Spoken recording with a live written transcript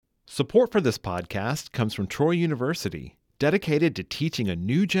Support for this podcast comes from Troy University, dedicated to teaching a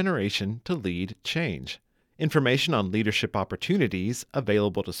new generation to lead change. Information on leadership opportunities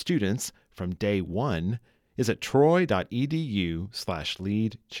available to students from day one is at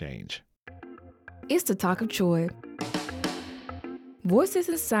troy.edu/leadchange. It's the Talk of Troy. Voices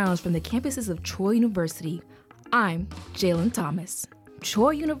and sounds from the campuses of Troy University. I'm Jalen Thomas.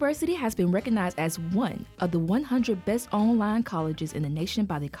 Troy University has been recognized as one of the 100 best online colleges in the nation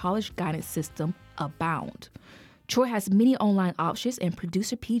by the college guidance system, Abound. Troy has many online options, and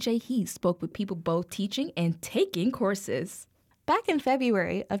producer PJ Heath spoke with people both teaching and taking courses. Back in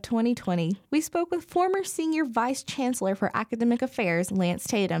February of 2020, we spoke with former Senior Vice Chancellor for Academic Affairs, Lance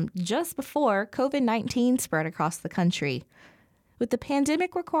Tatum, just before COVID-19 spread across the country. With the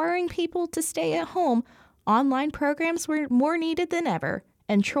pandemic requiring people to stay at home, online programs were more needed than ever,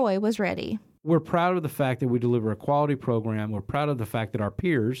 and Troy was ready. We're proud of the fact that we deliver a quality program. We're proud of the fact that our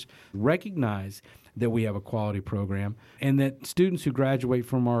peers recognize that we have a quality program and that students who graduate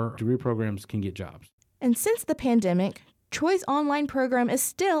from our degree programs can get jobs. And since the pandemic, Troy's online program is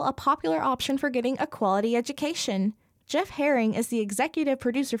still a popular option for getting a quality education. Jeff Herring is the executive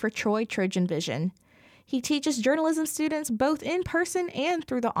producer for Troy Trojan Vision. He teaches journalism students both in person and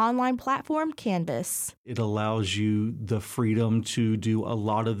through the online platform Canvas. It allows you the freedom to do a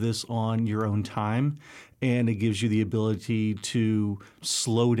lot of this on your own time, and it gives you the ability to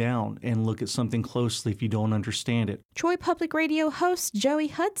slow down and look at something closely if you don't understand it. Troy Public Radio host Joey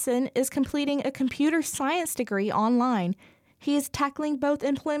Hudson is completing a computer science degree online. He is tackling both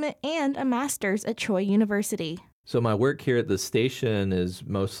employment and a master's at Troy University. So my work here at the station is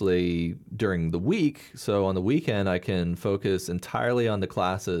mostly during the week. So on the weekend, I can focus entirely on the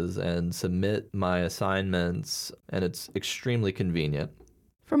classes and submit my assignments, and it's extremely convenient.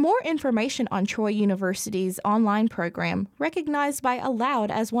 For more information on Troy University's online program, recognized by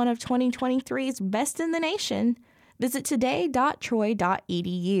Aloud as one of 2023's best in the nation, visit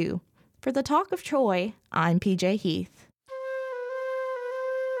today.troy.edu. For the Talk of Troy, I'm PJ Heath.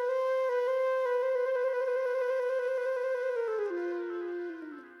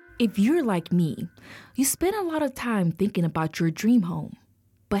 If you're like me, you spend a lot of time thinking about your dream home.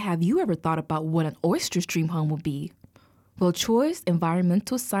 But have you ever thought about what an Oyster's dream home would be? Well, Troy's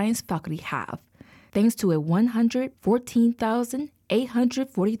environmental science faculty have, thanks to a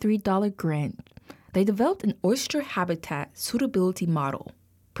 $114,843 grant. They developed an oyster habitat suitability model.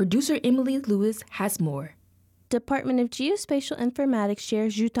 Producer Emily Lewis has more. Department of Geospatial Informatics Chair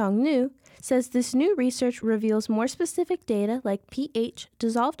Jutong Nu says this new research reveals more specific data like pH,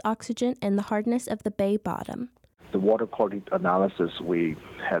 dissolved oxygen, and the hardness of the bay bottom. The water quality analysis we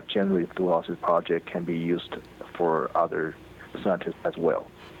have generated throughout this project can be used for other scientists as well.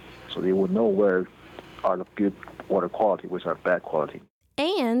 So they will know where are the good water quality, which are bad quality.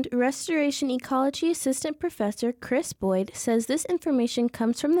 And Restoration Ecology Assistant Professor Chris Boyd says this information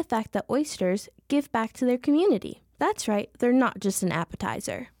comes from the fact that oysters give back to their community. That's right, they're not just an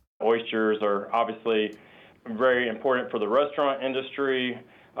appetizer. Oysters are obviously very important for the restaurant industry,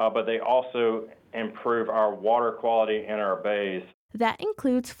 but they also improve our water quality in our bays. That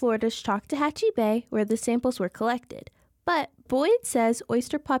includes Florida's Choctawhatchee Bay, where the samples were collected. But Boyd says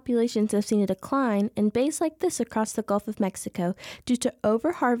oyster populations have seen a decline in bays like this across the Gulf of Mexico due to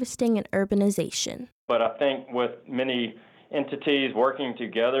overharvesting and urbanization. But I think with many entities working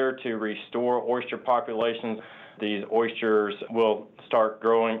together to restore oyster populations, these oysters will start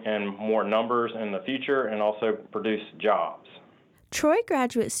growing in more numbers in the future and also produce jobs. Troy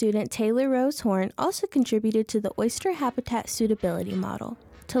graduate student Taylor Rose Horn also contributed to the oyster habitat suitability model.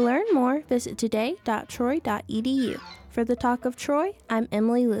 To learn more, visit today.troy.edu. For the Talk of Troy, I'm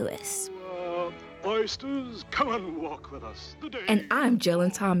Emily Lewis. Oysters, come and walk with us. And I'm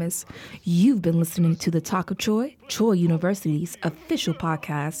Jalen Thomas. You've been listening to the Talk of Troy, Troy University's official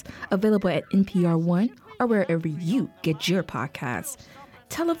podcast, available at NPR One or wherever you get your podcasts.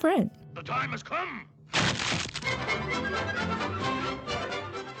 Tell a friend. The time has come.